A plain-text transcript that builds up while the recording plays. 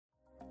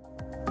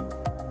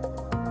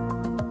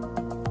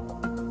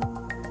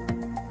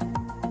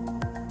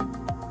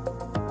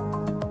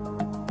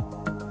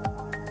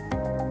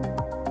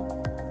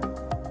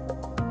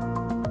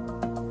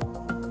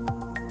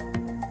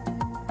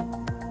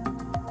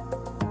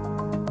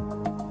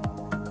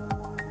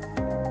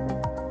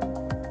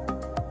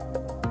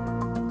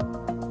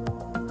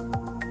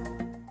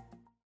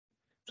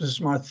This is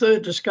my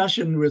third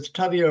discussion with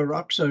Tavio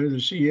Roxo, the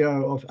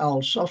CEO of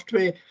OWL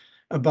Software,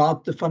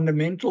 about the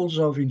fundamentals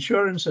of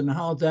insurance and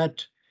how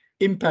that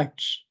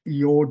impacts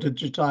your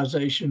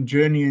digitization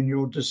journey and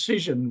your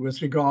decision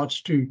with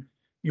regards to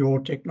your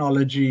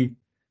technology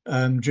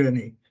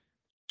journey.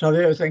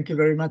 Tavio, thank you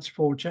very much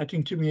for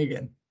chatting to me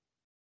again.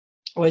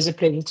 Always a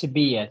pleasure to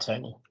be here,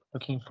 Tony.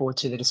 Looking forward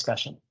to the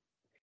discussion.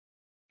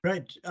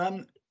 Great.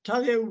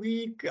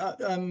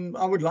 Tavio,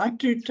 I would like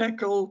to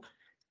tackle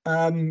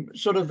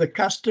sort of the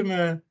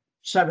customer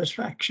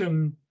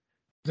satisfaction,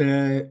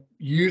 the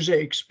user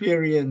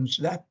experience,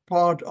 that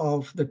part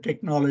of the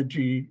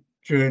technology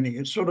journey.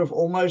 It's sort of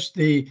almost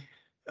the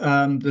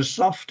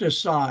softer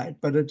side,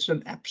 but it's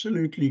an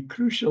absolutely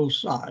crucial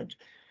side.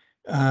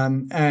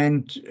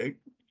 It's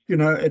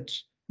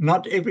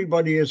not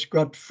everybody has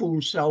got full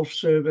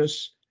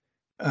self-service.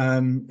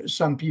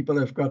 Some people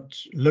have got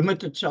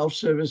limited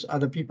self-service,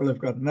 other people have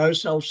got no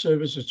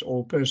self-service. It's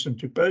all person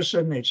to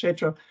person,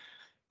 etc.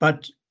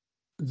 But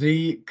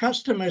the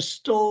customer is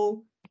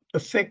still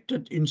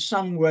affected in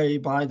some way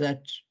by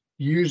that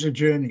user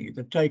journey,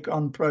 the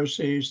take-on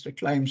process, the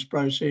claims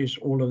process,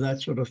 all of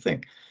that sort of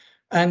thing.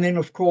 And then,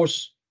 of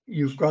course,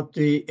 you've got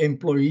the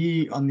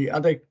employee on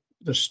the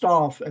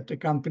staff at the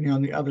company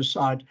on the other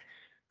side,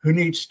 who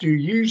needs to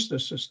use the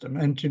system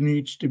and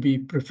needs to be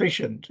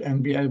proficient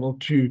and be able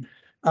to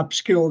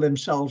upskill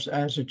themselves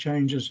as it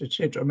changes,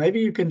 etc.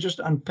 Maybe you can just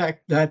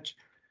unpack that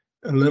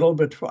a little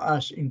bit for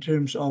us in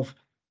terms of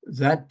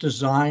that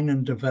design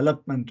and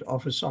development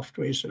of a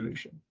software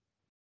solution.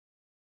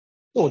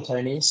 Sure,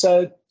 Tony.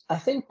 So I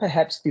think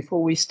perhaps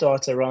before we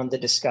start around the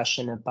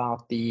discussion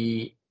about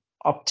the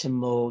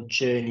optimal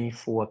journey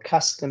for a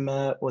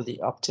customer or the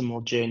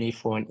optimal journey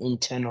for an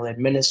internal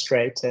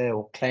administrator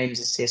or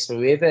claims assessor,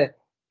 whoever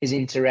is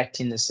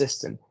interacting the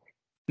system,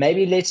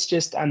 maybe let's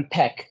just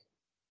unpack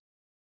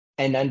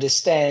and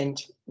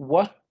understand,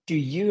 what do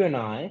you and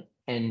I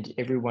and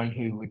everyone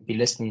who would be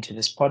listening to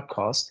this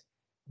podcast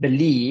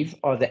believe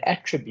are the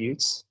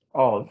attributes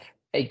of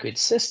a good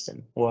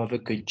system or of a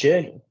good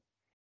journey?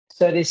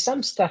 So there's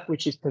some stuff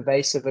which is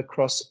pervasive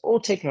across all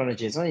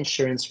technologies, not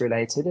insurance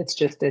related. It's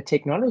just a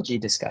technology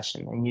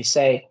discussion. And you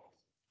say,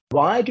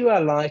 why do I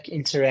like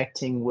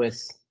interacting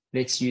with,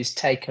 let's use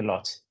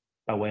Takealot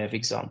by way of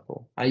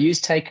example. I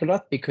use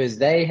Takealot because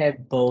they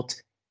have built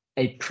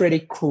a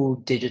pretty cool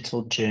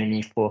digital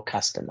journey for a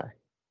customer.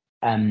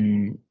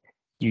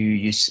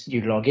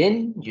 You log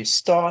in, you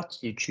start,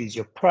 you choose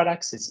your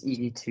products. It's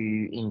easy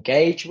to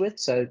engage with.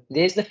 So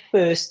there's the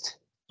first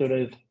sort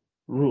of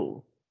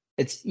rule.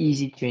 It's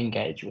easy to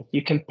engage with.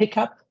 You can pick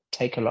up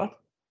Takealot,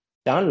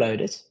 download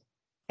it,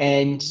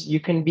 and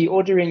you can be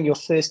ordering your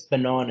first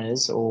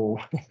bananas or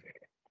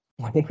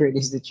whatever it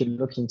is that you're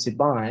looking to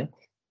buy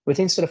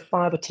within sort of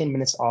 5 or 10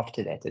 minutes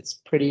after that. It's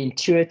pretty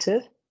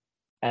intuitive,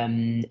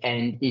 and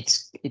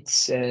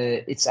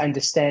it's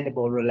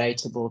understandable,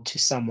 relatable to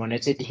someone.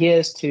 It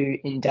adheres to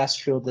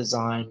industrial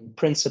design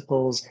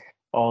principles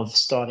of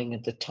starting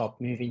at the top,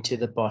 moving to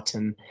the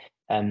bottom,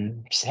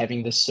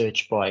 having the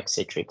search bar,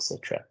 etc.,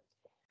 etc.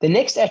 The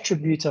next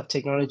attribute of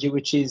technology,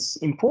 which is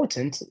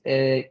important,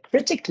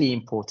 critically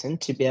important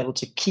to be able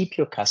to keep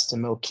your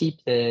customer or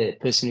keep the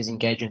person who's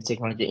engaged with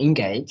technology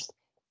engaged,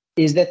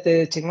 is that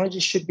the technology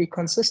should be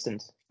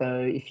consistent. So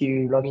if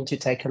you log into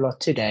Takealot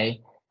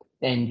today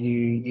and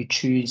you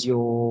choose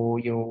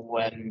your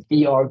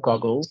VR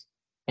goggles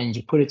and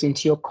you put it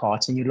into your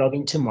cart and you log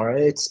in tomorrow,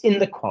 it's in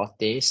the cart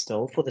there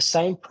still for the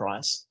same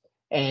price.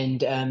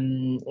 And,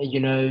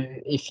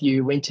 if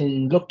you went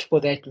and looked for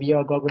that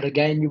VR goggle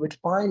again, you would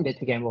find it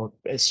again, well,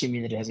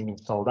 assuming that it hasn't been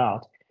sold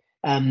out.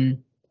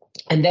 And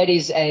that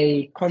is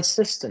a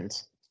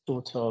consistent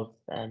sort of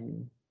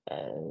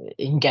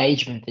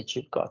engagement that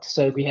you've got.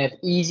 So we have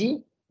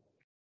easy,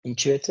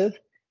 intuitive,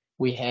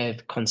 we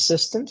have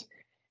consistent,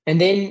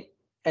 and then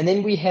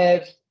we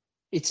have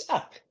it's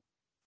up.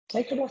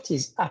 Takealot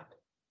is up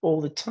all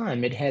the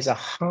time. It has a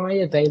high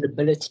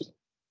availability.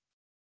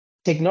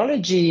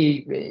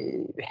 Technology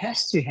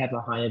has to have a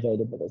high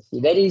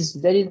availability. That is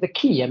the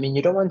key. I mean,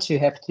 you don't want to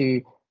have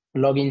to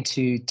log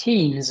into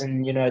Teams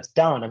and it's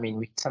down. I mean,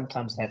 we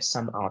sometimes have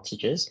some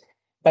outages,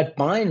 but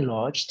by and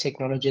large,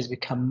 technology has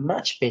become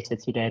much better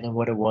today than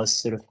what it was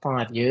sort of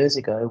 5 years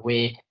ago,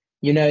 where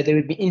there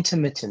would be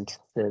intermittent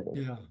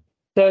service.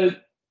 Yeah.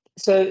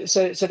 So that's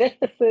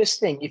the first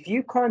thing. If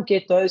you can't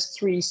get those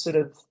three sort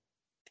of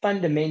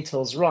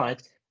fundamentals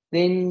right,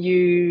 then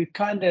you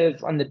kind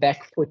of on the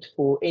back foot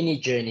for any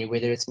journey,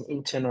 whether it's an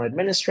internal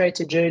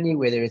administrator journey,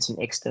 whether it's an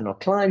external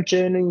client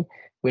journey,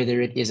 whether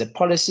it is a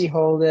policy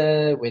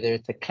holder, whether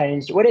it's a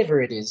claims,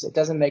 whatever it is, it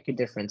doesn't make a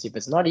difference. If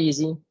it's not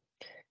easy,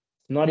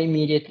 not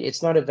immediate,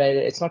 it's not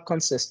available, it's not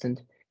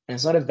consistent, and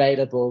it's not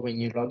available when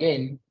you log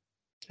in,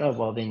 oh,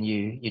 well, then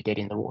you're dead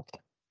in the water.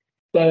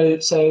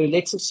 So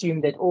let's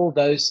assume that all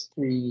those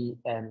three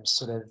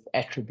sort of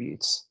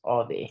attributes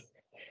are there.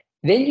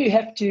 Then you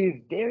have to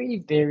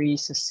very, very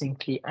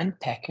succinctly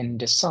unpack and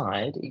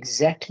decide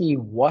exactly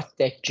what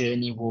that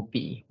journey will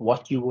be,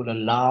 what you will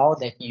allow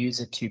that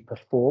user to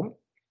perform,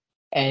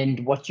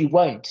 and what you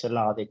won't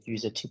allow that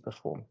user to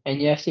perform.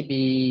 And you have to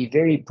be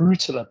very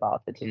brutal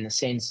about it, in the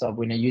sense of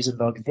when a user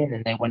logs in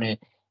and they want to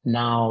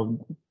now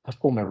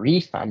perform a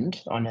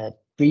refund on a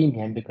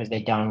premium because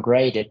they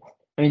downgraded.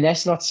 I mean,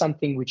 that's not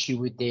something which you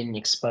would then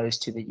expose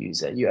to the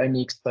user. You're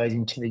only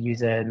exposing to the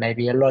user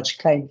maybe a lodge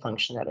claim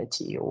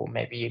functionality, or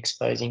maybe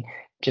exposing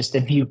just a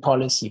view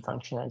policy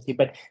functionality.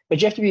 But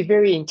you have to be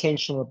very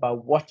intentional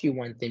about what you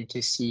want them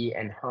to see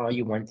and how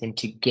you want them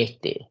to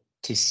get there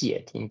to see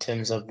it, in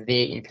terms of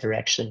their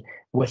interaction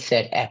with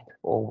that app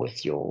or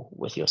with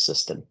your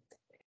system.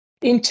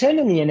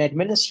 Internally, an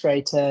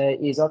administrator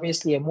is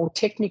obviously a more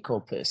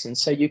technical person,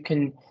 so you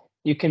can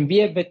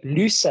be a bit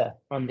looser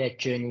on that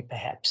journey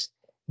perhaps.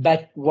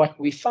 But what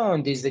we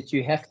found is that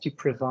you have to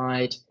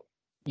provide,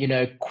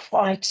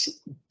 quite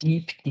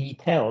deep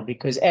detail,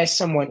 because as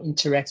someone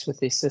interacts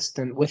with a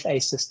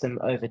system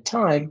over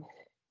time,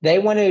 they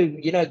want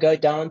to, go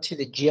down to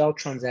the GL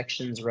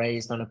transactions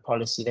raised on a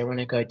policy. They want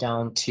to go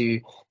down to,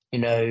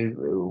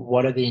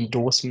 what are the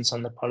endorsements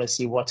on the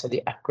policy? What are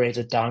the upgrades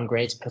or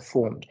downgrades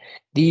performed?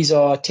 These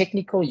are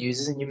technical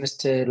users, and you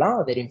must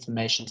allow that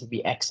information to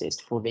be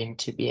accessed for them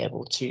to be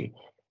able to.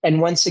 And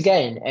once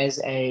again, as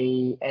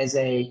a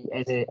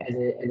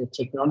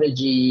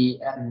technology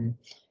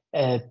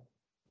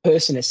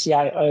person, a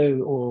CIO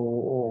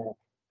or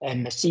a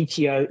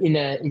CTO in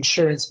an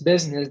insurance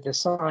business,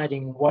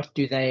 deciding what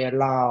do they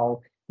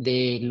allow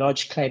their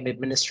large claim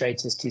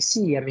administrators to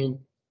see. I mean,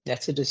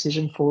 that's a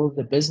decision for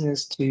the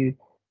business to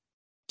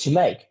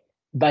make.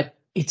 But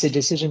it's a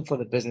decision for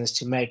the business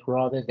to make,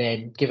 rather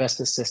than give us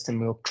the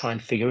system, we'll try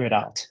and figure it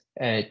out.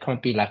 It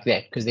can't be like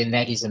that, because then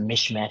that is a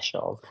mishmash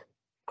of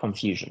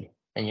confusion,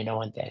 and you don't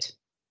want that.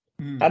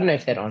 I don't know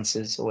if that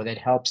answers or that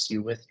helps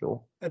you with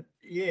your.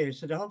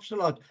 Yes, it helps a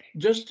lot.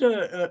 Just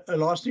a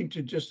last thing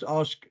to just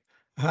ask: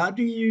 how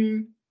do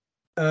you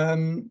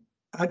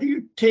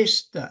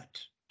test that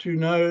to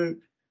know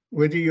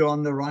whether you're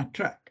on the right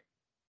track?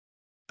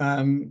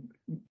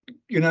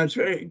 It's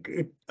very.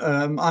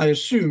 I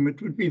assume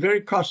it would be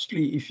very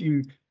costly if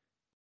you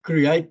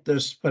create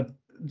this, but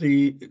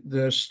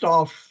the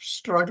staff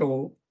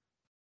struggle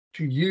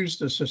to use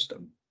the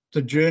system.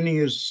 The journey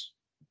is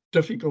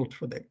difficult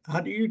for them. How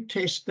do you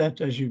test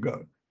that as you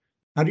go?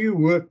 How do you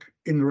work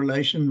in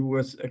relation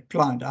with a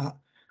client?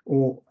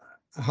 Or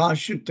how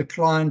should the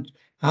client,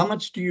 how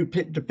much do you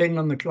depend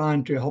on the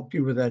client to help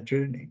you with that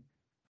journey?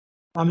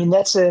 I mean,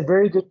 that's a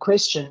very good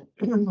question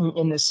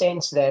in the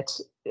sense that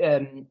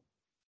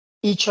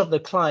each of the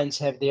clients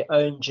have their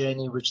own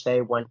journey which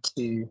they want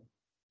to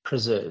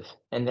preserve.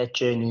 And that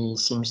journey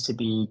seems to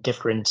be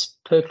different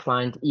per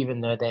client,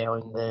 even though they are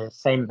in the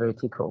same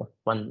vertical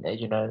one, that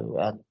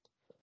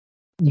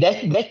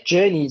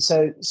journey.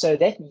 So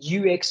that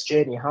UX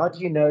journey, how do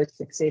you know it's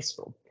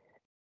successful?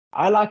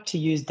 I like to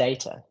use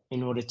data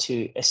in order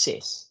to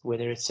assess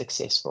whether it's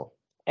successful.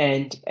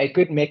 And a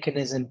good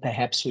mechanism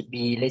perhaps would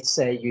be, let's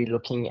say you're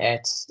looking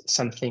at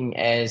something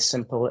as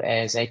simple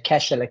as a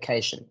cash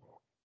allocation,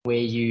 where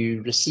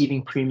you're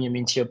receiving premium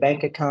into your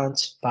bank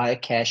account via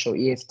cash or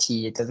EFT.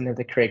 It doesn't have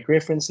the correct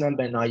reference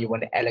number. Now you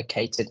want to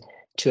allocate it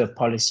to a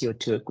policy or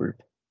to a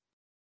group.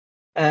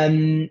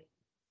 A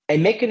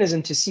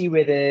mechanism to see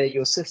whether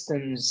your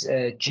system's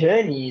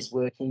journey is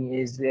working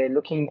is they're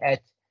looking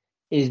at,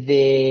 is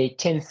there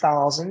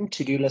 10,000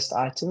 to-do list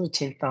items,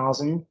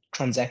 10,000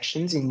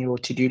 transactions in your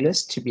to-do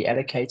list to be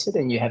allocated,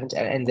 and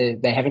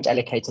they haven't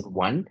allocated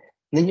one?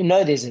 And then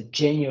there's a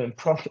genuine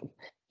problem.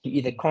 You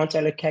either can't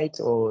allocate,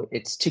 or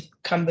it's too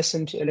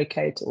cumbersome to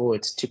allocate, or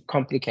it's too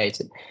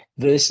complicated.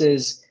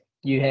 Versus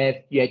you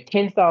had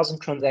 10,000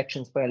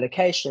 transactions for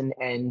allocation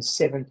and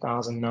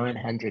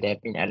 7,900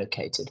 have been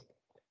allocated.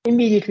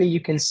 Immediately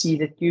you can see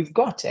that you've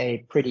got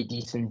a pretty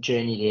decent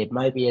journey there.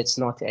 Maybe it's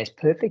not as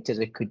perfect as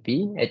it could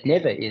be. It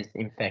never is,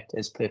 in fact,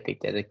 as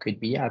perfect as it could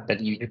be,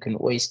 but you can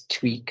always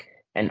tweak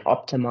and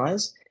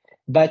optimize.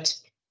 But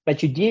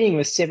you're dealing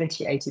with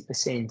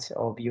 70-80%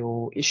 of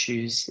your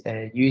issues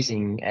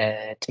using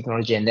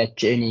technology, and that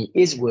journey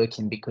is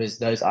working because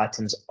those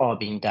items are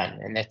being done,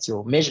 and that's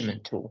your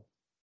measurement tool,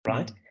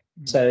 right?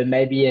 Mm-hmm. So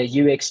maybe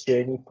a UX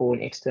journey for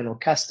an external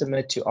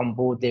customer to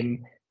onboard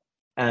them.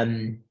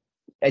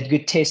 A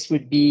good test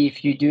would be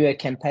if you do a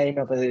campaign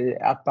of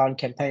outbound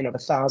campaign of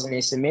 1,000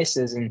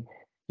 SMSs, and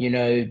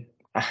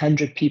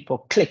 100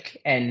 people click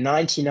and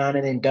 99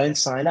 of them don't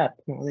sign up.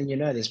 Well, then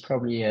there's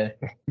probably a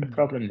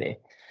problem there.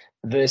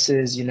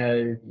 Versus you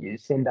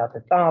send out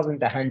 1,000,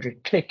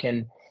 100 click,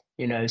 and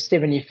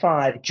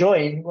 75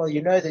 join. Well,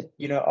 that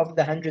of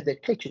the 100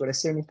 that clicked, you've got a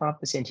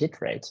 75% hit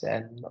rate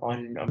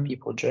on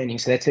people joining.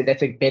 So that's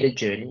a better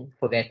journey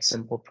for that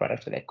simple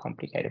product or that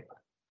complicated product.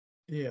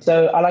 Yeah.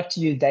 So I like to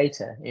use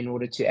data in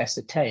order to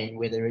ascertain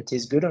whether it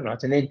is good or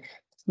not, and then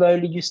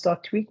slowly you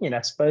start tweaking it.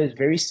 I suppose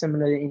very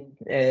similar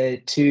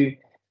to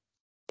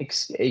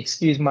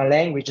excuse my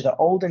language, the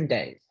olden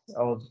days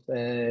of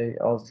where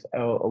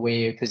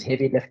it was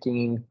heavy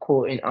lifting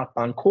in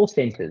outbound call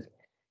centers,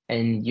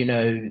 and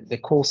the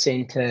call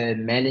center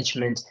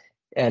management.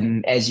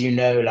 As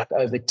like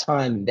over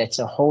time, that's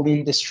a whole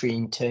industry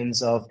in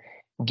terms of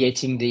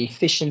getting the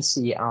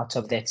efficiency out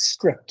of that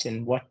script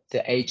and what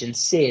the agent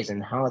says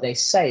and how they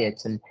say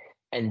it,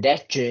 and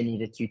that journey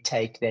that you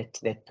take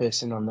that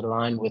person on the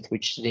line with,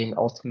 which then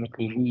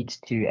ultimately leads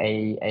to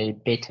a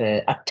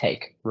better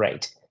uptake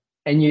rate.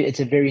 And it's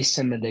a very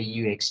similar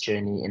UX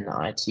journey in the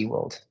IT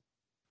world.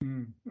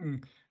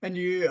 And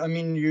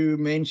you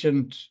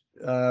mentioned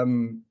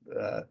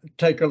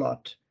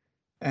Take-A-Lot,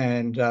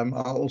 and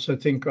I also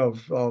think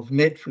of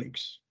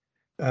Netflix.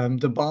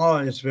 The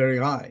bar is very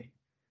high,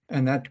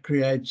 and that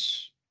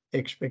creates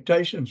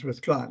expectations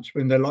with clients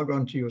when they log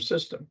onto your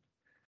system.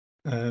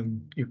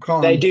 You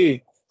can't. They do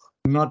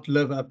not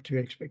live up to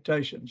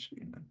expectations.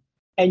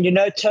 And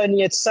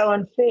Tony, it's so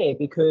unfair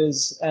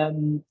because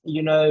when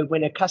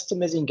a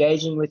customer is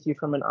engaging with you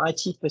from an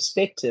IT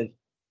perspective,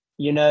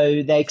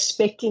 they're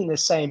expecting the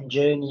same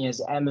journey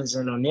as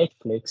Amazon or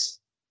Netflix.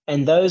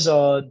 And those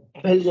are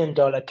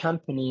billion-dollar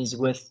companies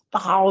with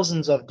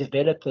thousands of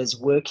developers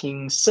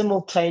working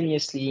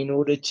simultaneously in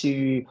order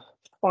to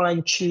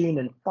fine-tune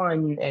and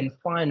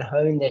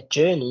fine-hone that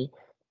journey.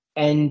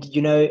 And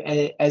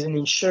as an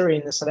insurer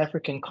in the South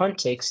African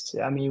context,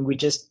 I mean, we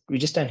just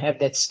don't have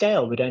that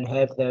scale. We don't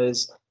have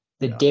the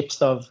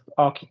depth of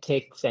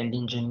architects and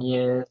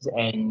engineers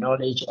and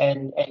knowledge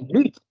and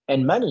loot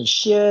and money,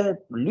 sheer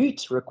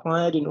loot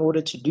required in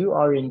order to do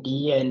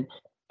R&D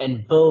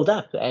and build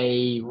up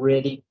a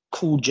really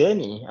cool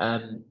journey.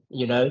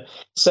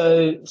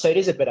 So it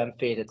is a bit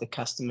unfair that the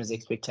customer's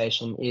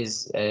expectation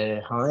is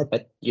high,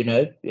 but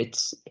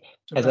it's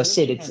as I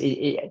said,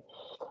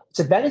 it's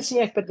a balancing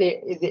act, but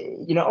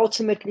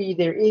ultimately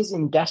there is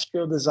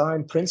industrial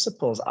design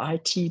principles,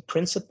 IT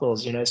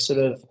principles, sort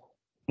of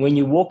when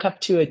you walk up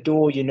to a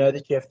door,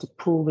 that you have to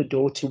pull the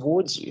door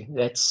towards you.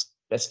 That's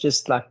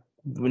just like,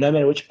 no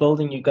matter which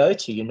building you go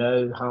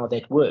to, how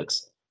that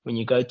works. When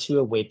you go to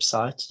a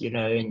website,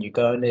 and you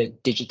go on a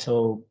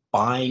digital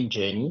buying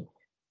journey,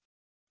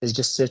 there's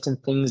just certain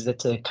things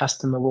that a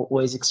customer will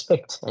always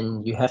expect,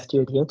 and you have to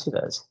adhere to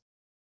those.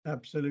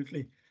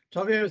 Absolutely.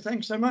 Tavio,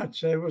 thanks so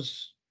much. It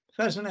was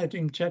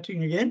fascinating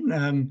chatting again,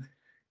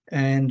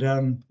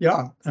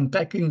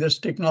 unpacking this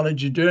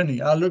technology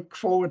journey. I look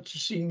forward to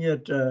seeing you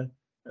at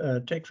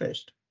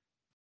TechFest.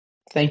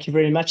 Thank you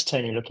very much,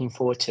 Tony. Looking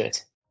forward to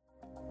it.